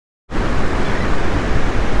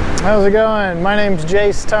How's it going? My name's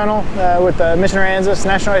Jace Tunnell with the Mission Aransas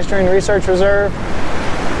National Estuarine Research Reserve.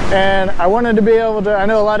 And I wanted to be able to, I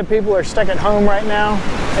know a lot of people are stuck at home right now,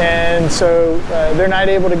 and so they're not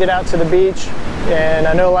able to get out to the beach. And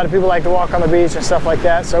I know a lot of people like to walk on the beach and stuff like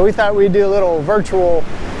that. So we thought we'd do a little virtual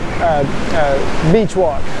beach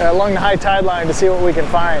walk along the high tide line to see what we can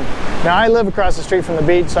find. Now I live across the street from the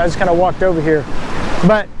beach, so I just kind of walked over here.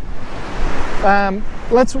 But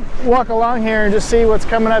let's walk along here and just see what's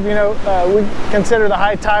coming up. You know, we consider the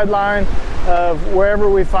high tide line of wherever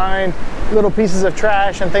we find little pieces of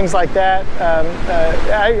trash and things like that.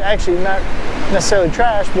 Actually, not necessarily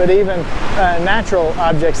trash, but even natural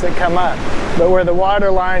objects that come up. But where the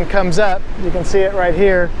water line comes up, you can see it right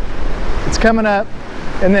here. It's coming up,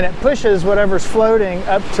 and then it pushes whatever's floating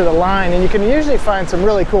up to the line, and you can usually find some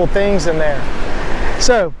really cool things in there.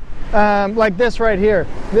 So, like this right here.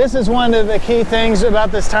 This is one of the key things about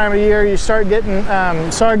this time of year. You start getting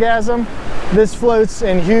sargassum. This floats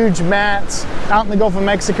in huge mats out in the Gulf of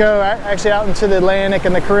Mexico, actually out into the Atlantic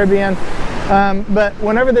and the Caribbean. But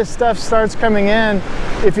whenever this stuff starts coming in,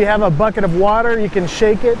 if you have a bucket of water, you can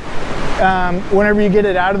shake it whenever you get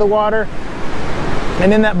it out of the water.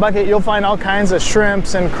 And in that bucket, you'll find all kinds of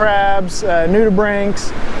shrimps and crabs,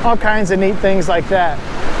 nudibranchs, all kinds of neat things like that.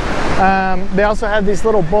 They also have these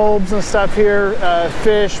little bulbs and stuff here,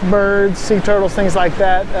 fish, birds, sea turtles, things like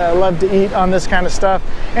that, love to eat on this kind of stuff.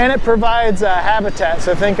 And it provides habitat,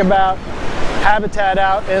 so think about habitat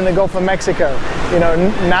out in the Gulf of Mexico. You know,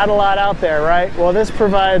 not a lot out there, right? Well, this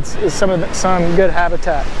provides some good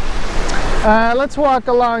habitat. Let's walk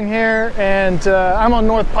along here, and I'm on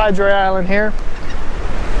North Padre Island here.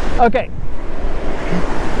 Okay.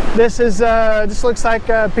 This is just looks like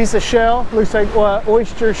a piece of shell. Looks like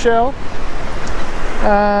oyster shell.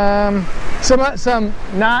 Some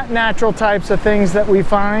not natural types of things that we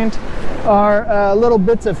find are little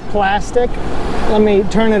bits of plastic. Let me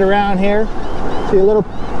turn it around here. See little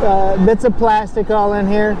bits of plastic all in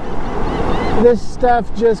here. This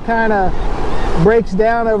stuff just kind of breaks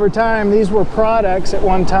down over time. These were products at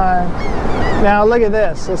one time. Now look at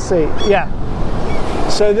this. Let's see. Yeah.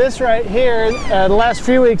 So this right here, the last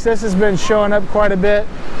few weeks, this has been showing up quite a bit.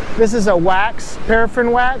 This is a wax,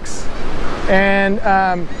 paraffin wax, and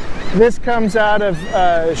this comes out of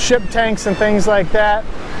ship tanks and things like that,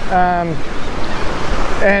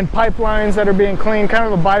 and pipelines that are being cleaned,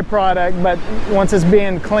 kind of a byproduct, but once it's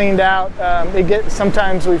being cleaned out,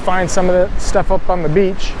 sometimes we find some of the stuff up on the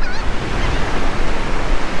beach.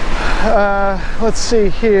 Let's see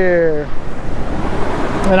here,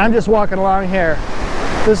 and I'm just walking along here.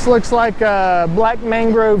 This looks like a black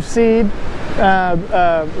mangrove seed,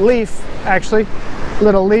 leaf, actually,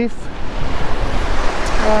 little leaf.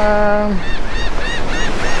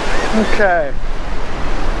 Okay.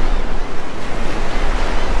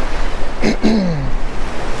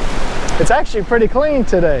 It's actually pretty clean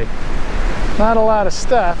today. Not a lot of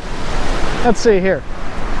stuff. Let's see here.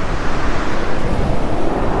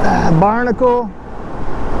 Barnacle.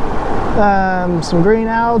 Some green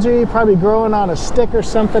algae, probably growing on a stick or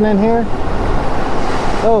something in here.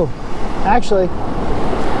 Oh, actually,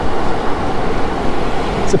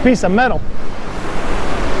 it's a piece of metal.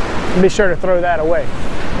 Be sure to throw that away.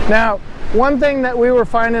 Now, one thing that we were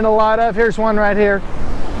finding a lot of, here's one right here,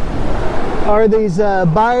 are these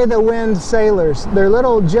by-the-wind sailors. They're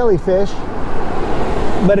little jellyfish,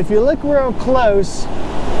 but if you look real close,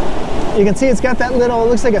 you can see it's got that little, it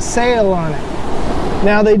looks like a sail on it.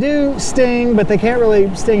 Now they do sting, but they can't really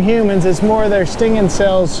sting humans. It's more their stinging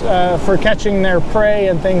cells for catching their prey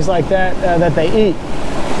and things like that that they eat.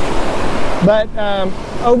 But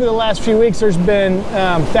over the last few weeks, there's been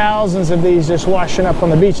thousands of these just washing up on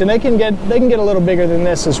the beach, and they can get a little bigger than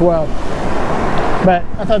this as well. But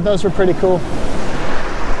I thought those were pretty cool.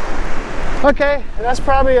 Okay, that's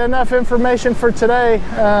probably enough information for today.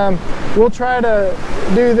 We'll try to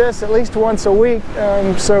do this at least once a week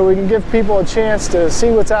so we can give people a chance to see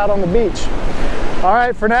what's out on the beach. All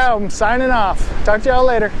right, for now, I'm signing off. Talk to y'all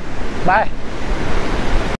later. Bye.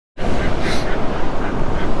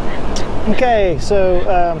 Okay, so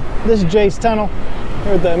this is Jace Tunnell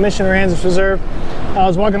here at the Mission Aransas Reserve. I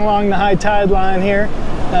was walking along the high tide line here,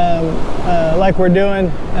 like we're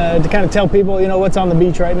doing, to kind of tell people, you know, what's on the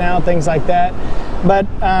beach right now, things like that. But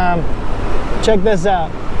check this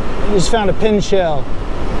out. I just found a pin shell.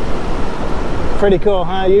 Pretty cool,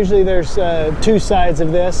 huh? Usually there's two sides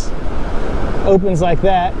of this. Opens like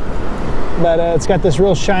that, but it's got this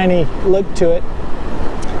real shiny look to it.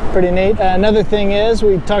 Pretty neat. Another thing is,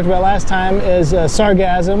 we talked about last time, is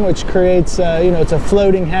sargassum, which creates, you know, it's a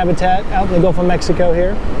floating habitat out in the Gulf of Mexico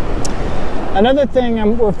here. Another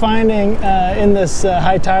thing we're finding in this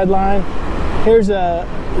high tide line, here's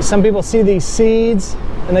some people see these seeds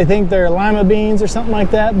and they think they're lima beans or something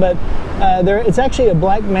like that, but it's actually a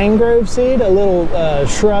black mangrove seed, a little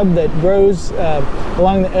shrub that grows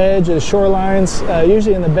along the edge of the shorelines,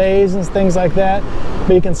 usually in the bays and things like that.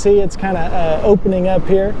 But you can see it's kind of opening up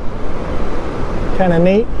here, kind of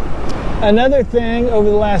neat. Another thing over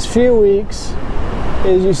the last few weeks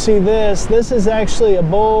is you see this is actually a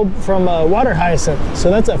bulb from a water hyacinth, so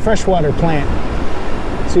that's a freshwater plant.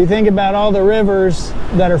 So you think about all the rivers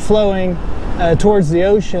that are flowing towards the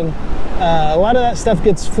ocean, a lot of that stuff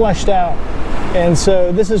gets flushed out. And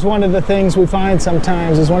so this is one of the things we find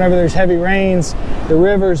sometimes is whenever there's heavy rains, the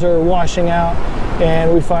rivers are washing out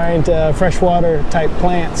and we find freshwater type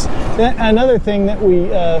plants. Another thing that we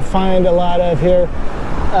find a lot of here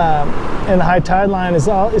in the high tide line is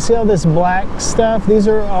you see all this black stuff? This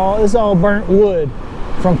is all burnt wood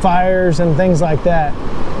from fires and things like that.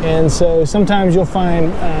 And so sometimes you'll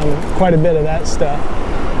find quite a bit of that stuff.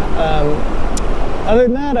 Other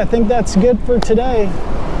than that, I think that's good for today.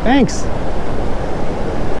 Thanks.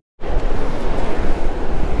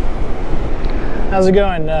 How's it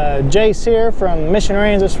going? Jace here from Mission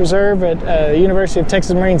Ranger Reserve at University of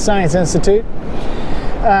Texas Marine Science Institute.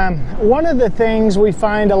 One of the things we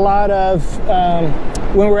find a lot of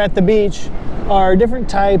when we're at the beach are different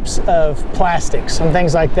types of plastics and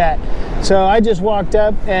things like that. So I just walked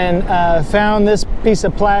up and found this piece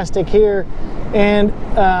of plastic here, and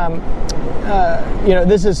you know,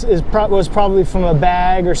 this was probably from a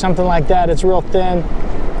bag or something like that. It's real thin,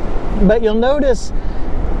 but you'll notice,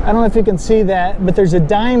 I don't know if you can see that, but there's a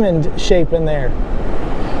diamond shape in there.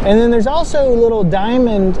 And then there's also little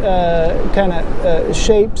diamond kind of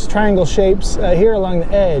shapes, triangle shapes here along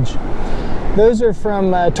the edge. Those are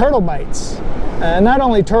from turtle bites. Not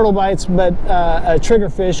only turtle bites, but a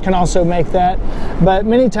triggerfish can also make that. But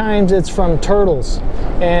many times it's from turtles.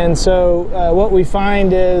 And so what we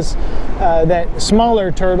find is that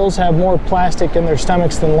smaller turtles have more plastic in their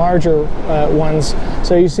stomachs than larger ones.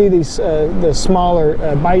 So you see these the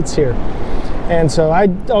smaller bites here. And so I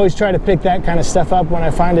always try to pick that kind of stuff up when I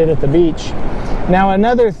find it at the beach. Now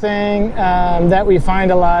another thing that we find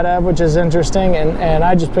a lot of, which is interesting, and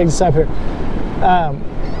I just picked this up here,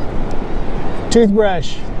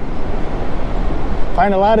 toothbrush.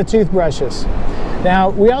 Find a lot of toothbrushes.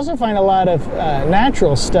 Now we also find a lot of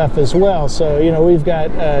natural stuff as well. So you know, we've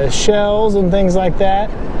got shells and things like that.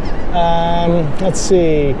 Let's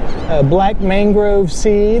see, black mangrove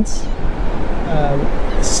seeds.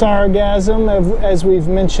 Sargassum, as we've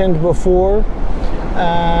mentioned before.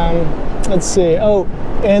 Let's see. Oh,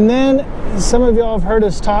 and then some of y'all have heard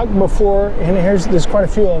us talk before, and there's quite a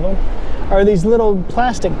few of them, are these little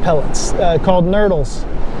plastic pellets called nurdles.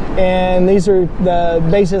 And these are the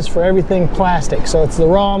basis for everything plastic. So it's the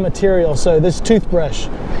raw material. So this toothbrush,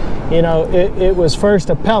 you know, it was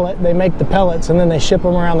first a pellet. They make the pellets and then they ship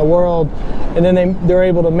them around the world, and then they're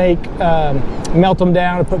able to make melt them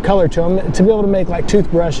down and put color to them to be able to make like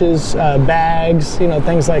toothbrushes, bags, you know,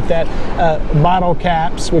 things like that, bottle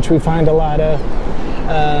caps, which we find a lot of.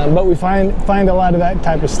 But we find a lot of that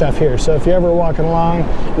type of stuff here. So if you're ever walking along,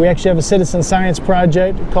 we actually have a citizen science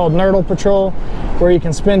project called Nurdle Patrol, where you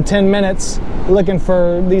can spend 10 minutes looking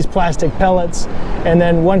for these plastic pellets, and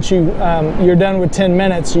then once you're done with 10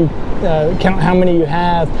 minutes, you count how many you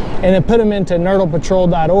have, and then put them into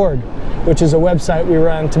nurdlepatrol.org, which is a website we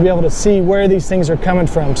run to be able to see where these things are coming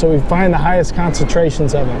from, so we find the highest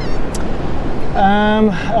concentrations of them.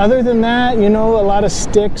 Other than that, you know, a lot of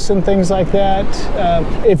sticks and things like that.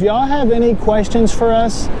 If y'all have any questions for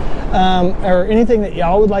us, or anything that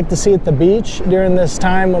y'all would like to see at the beach during this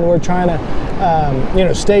time when we're trying to, you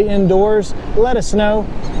know, stay indoors, let us know.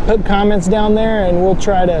 Put comments down there, and we'll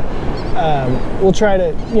try to,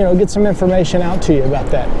 you know, get some information out to you about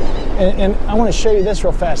that. And I want to show you this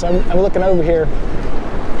real fast. I'm looking over here.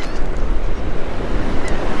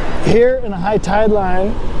 Here in a high tide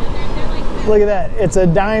line, look at that. It's a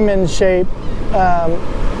diamond shape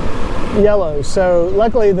yellow. So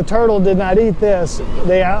luckily the turtle did not eat this.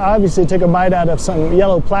 They obviously took a bite out of some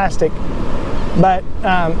yellow plastic, but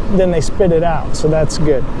then they spit it out. So that's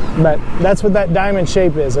good. But that's what that diamond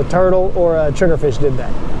shape is. A turtle or a triggerfish did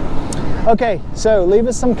that. Okay, so leave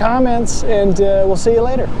us some comments, and we'll see you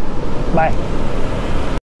later. Bye.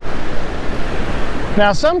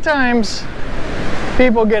 Now sometimes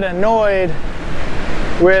people get annoyed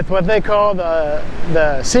with what they call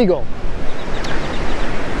the seagull.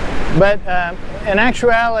 But in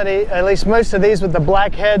actuality, at least most of these with the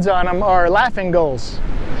black heads on them are laughing gulls.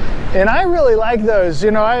 And I really like those.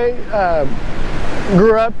 You know, I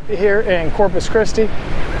grew up here in Corpus Christi.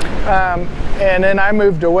 And then I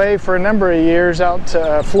moved away for a number of years out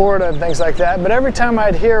to Florida and things like that. But every time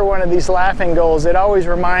I'd hear one of these laughing gulls, it always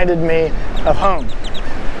reminded me of home.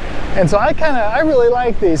 And so I really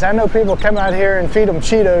like these. I know people come out here and feed them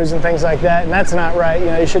Cheetos and things like that, and that's not right. You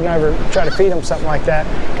know, you should never try to feed them something like that,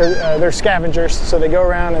 because they're scavengers, so they go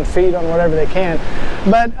around and feed on whatever they can.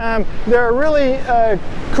 But they're a really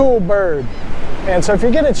cool bird. And so if you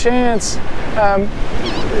get a chance,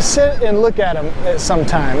 sit and look at them at some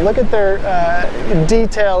time. Look at their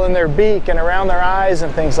detail in their beak and around their eyes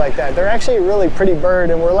and things like that. They're actually a really pretty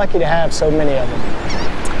bird, and we're lucky to have so many of them.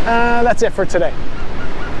 That's it for today.